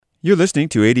You're listening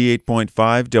to 88.5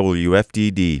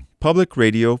 WFDD, Public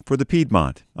Radio for the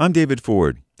Piedmont. I'm David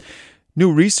Ford.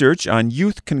 New research on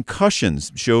youth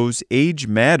concussions shows age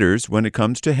matters when it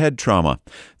comes to head trauma.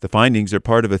 The findings are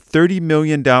part of a $30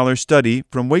 million study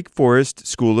from Wake Forest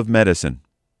School of Medicine.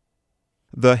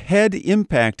 The Head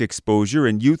Impact Exposure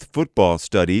in Youth Football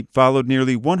study followed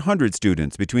nearly 100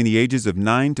 students between the ages of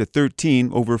 9 to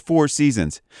 13 over 4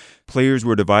 seasons. Players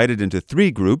were divided into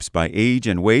 3 groups by age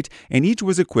and weight, and each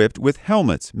was equipped with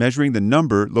helmets measuring the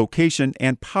number, location,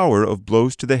 and power of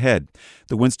blows to the head.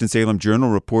 The Winston-Salem Journal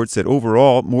reports that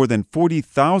overall, more than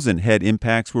 40,000 head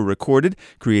impacts were recorded,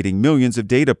 creating millions of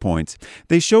data points.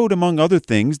 They showed, among other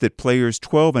things, that players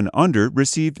 12 and under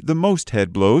received the most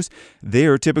head blows. They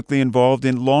are typically involved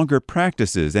in longer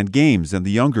practices and games than the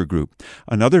younger group.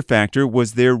 Another factor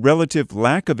was their relative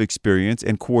lack of experience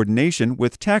and coordination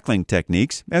with tackling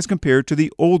techniques as compared to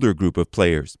the older group of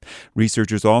players.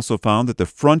 Researchers also found that the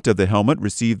front of the helmet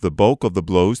received the bulk of the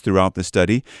blows throughout the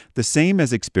study, the same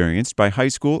as experienced by high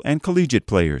school and collegiate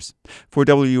players. For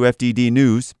WFDD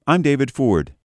News, I'm David Ford.